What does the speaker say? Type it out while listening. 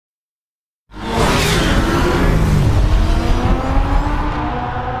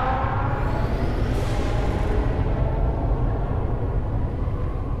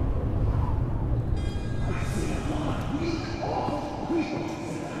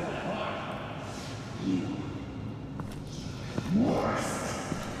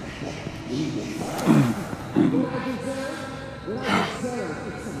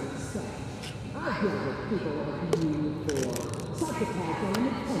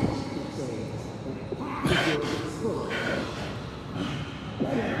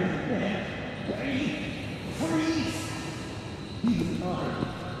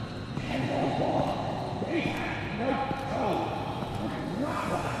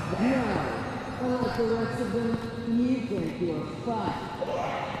like the rest of them, you think you're fine.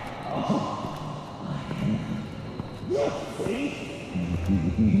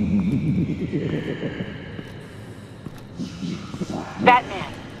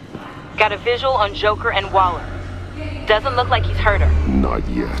 Batman. Got a visual on Joker and Waller. Doesn't look like he's hurt her. Not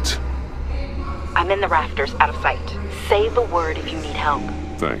yet. I'm in the rafters, out of sight. Say the word if you need help.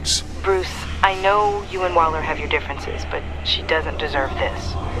 Thanks. Bruce, I know you and Waller have your differences, but she doesn't deserve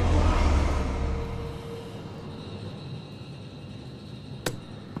this.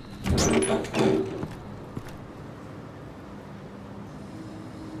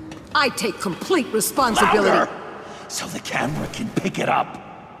 I take complete responsibility. Louder! So the camera can pick it up.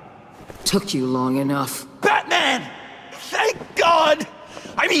 Took you long enough. Batman! Thank God!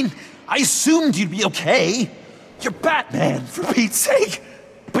 I mean, I assumed you'd be okay. You're Batman, for Pete's sake.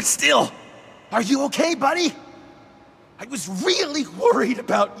 But still, are you okay, buddy? I was really worried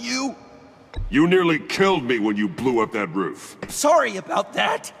about you. You nearly killed me when you blew up that roof. Sorry about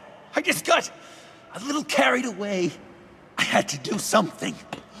that. I just got a little carried away. I had to do something.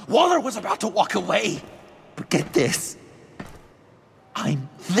 Waller was about to walk away. But get this. I'm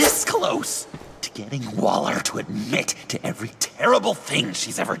this close to getting Waller to admit to every terrible thing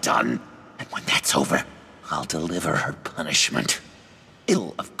she's ever done. And when that's over, I'll deliver her punishment.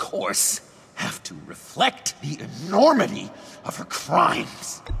 It'll, of course, have to reflect the enormity of her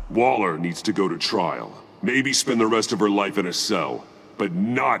crimes. Waller needs to go to trial. Maybe spend the rest of her life in a cell. But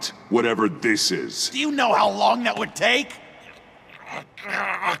not whatever this is. Do you know how long that would take?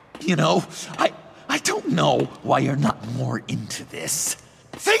 You know, I don't know why you're not more into this.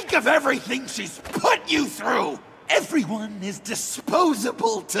 Think of everything she's put you through! Everyone is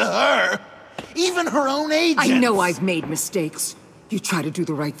disposable to her. Even her own agents. I know I've made mistakes. You try to do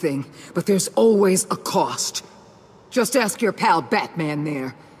the right thing, but there's always a cost. Just ask your pal Batman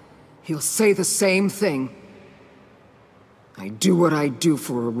there. He'll say the same thing. I do what I do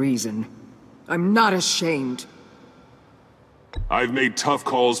for a reason. I'm not ashamed. I've made tough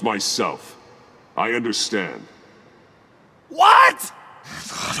calls myself. I understand. What?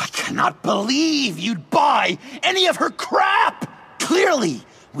 I cannot believe you'd buy any of her crap! Clearly,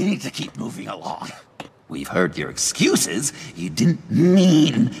 we need to keep moving along. We've heard your excuses. You didn't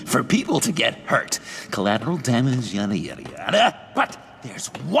mean for people to get hurt. Collateral damage, yada yada yada. But there's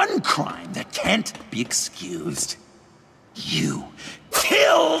one crime that can't be excused. You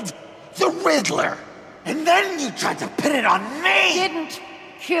killed the Riddler! And then you tried to pin it on me! Didn't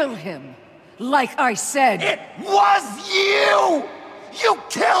kill him, like I said. It was you! You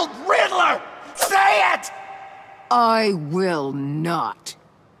killed Riddler! Say it! I will not.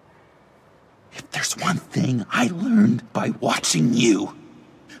 If there's one thing I learned by watching you,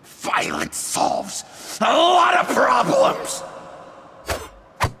 violence solves a lot of problems!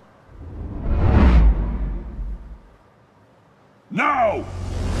 No!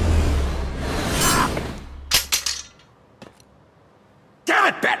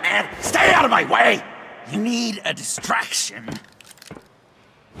 Damn it, Batman! Stay out of my way! You need a distraction.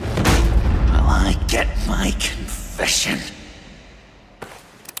 While I get my confession.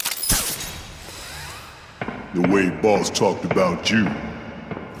 The way Boss talked about you,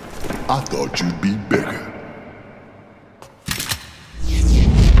 I thought you'd be bigger.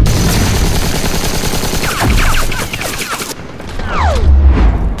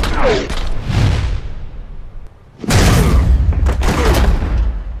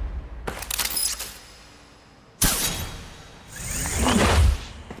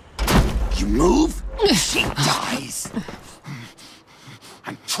 You move, she dies.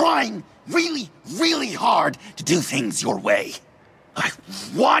 I'm trying really hard to do things your way. I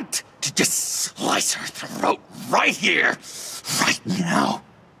want to just slice her throat right here, right now.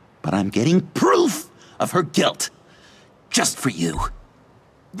 But I'm getting proof of her guilt, just for you.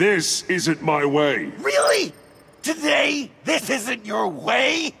 This isn't my way. Really? Today, this isn't your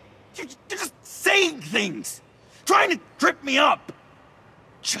way? You're just saying things, trying to trip me up.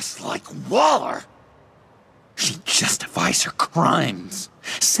 Just like Waller. She justifies her crimes,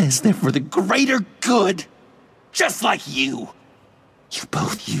 says they're for the greater good. Just like you. You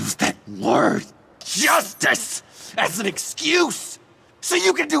both use that word, justice, as an excuse, so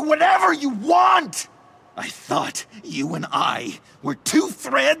you can do whatever you want. I thought you and I were two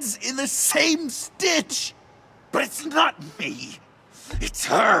threads in the same stitch. But it's not me. It's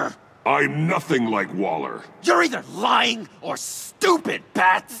her. I'm nothing like Waller. You're either lying or stupid,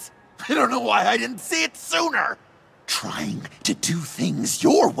 Bats. I don't know why I didn't see it sooner. Trying to do things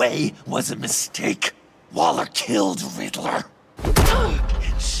your way was a mistake. Waller killed Riddler.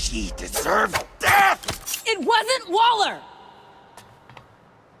 And she deserved death! It wasn't Waller!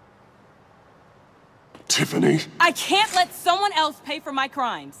 Tiffany? I can't let someone else pay for my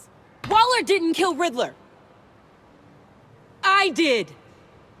crimes. Waller didn't kill Riddler. I did.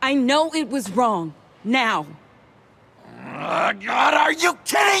 I know it was wrong. Now. God, are you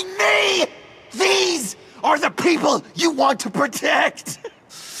kidding me? These are the people you want to protect.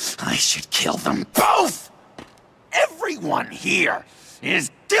 I should kill them both. Everyone here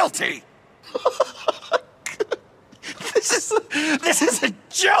is guilty. This is a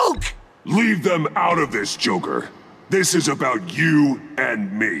joke. Leave them out of this, Joker. This is about you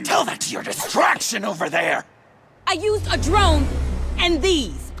and me. Tell that to your distraction over there. I used a drone and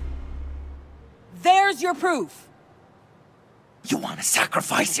these. There's your proof. You want to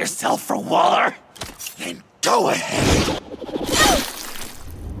sacrifice yourself for Waller? Then go ahead.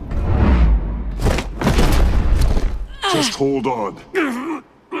 Just hold on.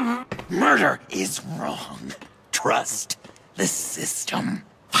 Murder is wrong. Trust the system.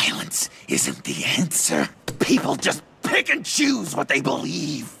 Violence isn't the answer. People just pick and choose what they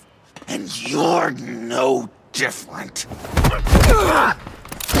believe. And you're no different.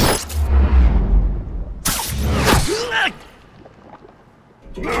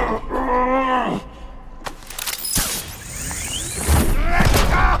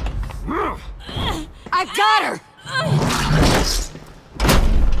 I got her!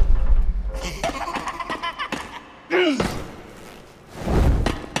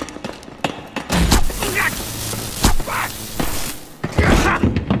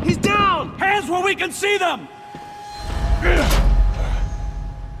 He's down! Hands where we can see them!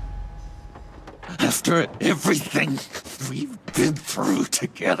 After everything we've been through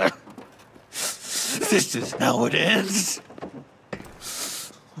together, this is how it ends.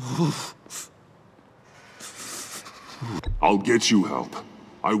 I'll get you help.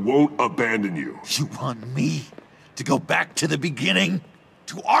 I won't abandon you. You want me to go back to the beginning?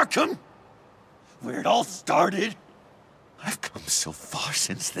 To Arkham? Where it all started? I've come so far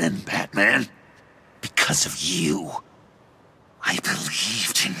since then, Batman. Because of you. I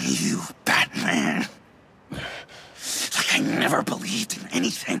believed in you, Batman. Like I never believed in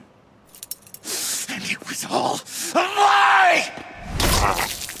anything. And it was all a lie!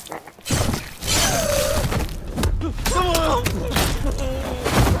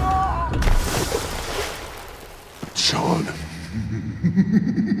 Sean.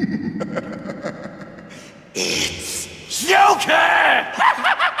 It's Joker!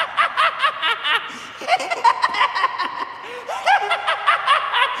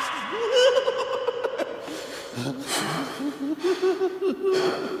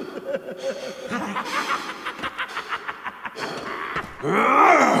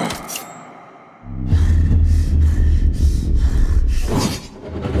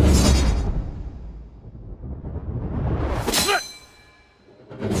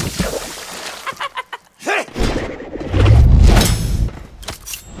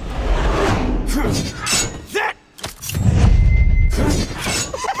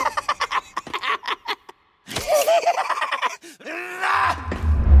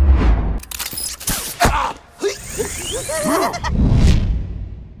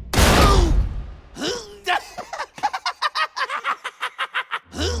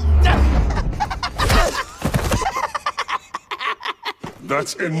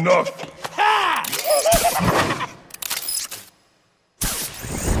 That's enough!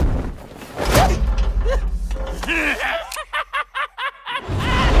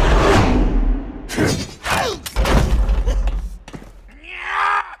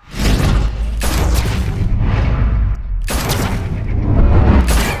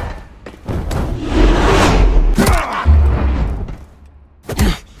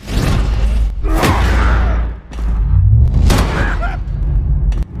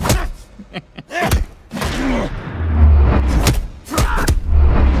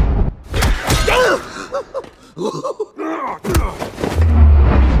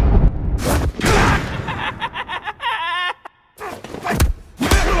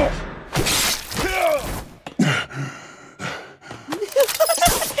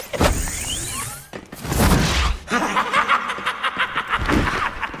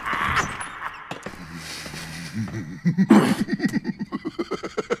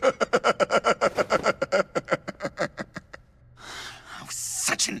 I was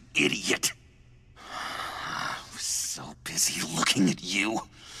such an idiot. I was so busy looking at you,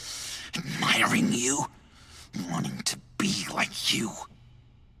 admiring you, wanting to be like you.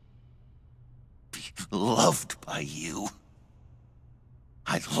 Be loved by you.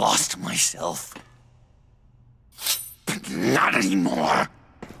 I lost myself. But not anymore.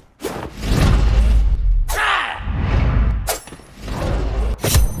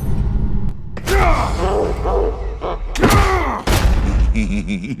 Ah!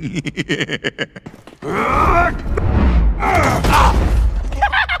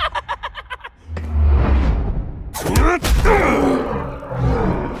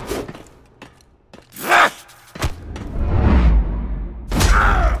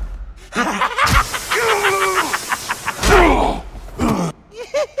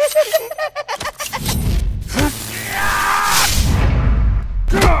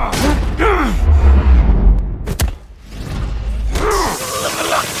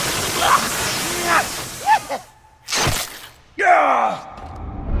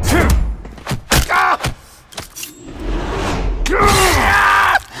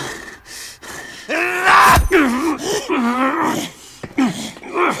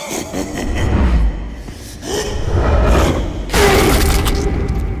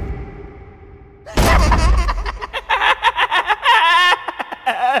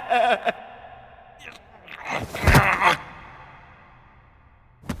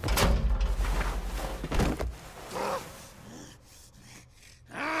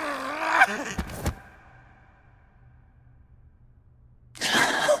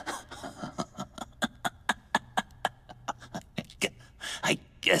 I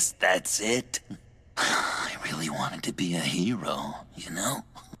guess that's it. I really wanted to be a hero, you know?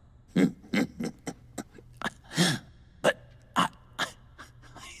 But I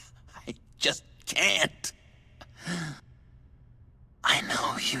just can't. I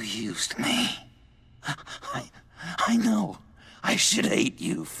know you used me. I know I should hate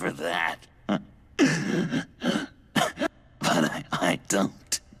you for that. But I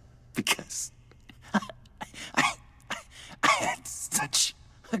don't. Because I had such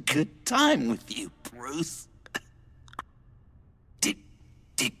a good time with you, Bruce. Did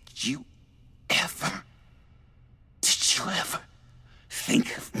you ever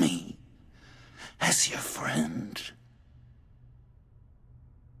think of me as your friend?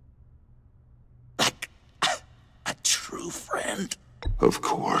 Like a true friend? Of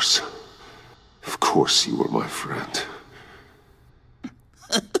course. Of course you were my friend.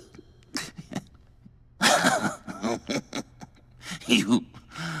 You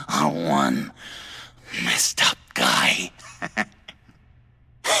are one messed up guy.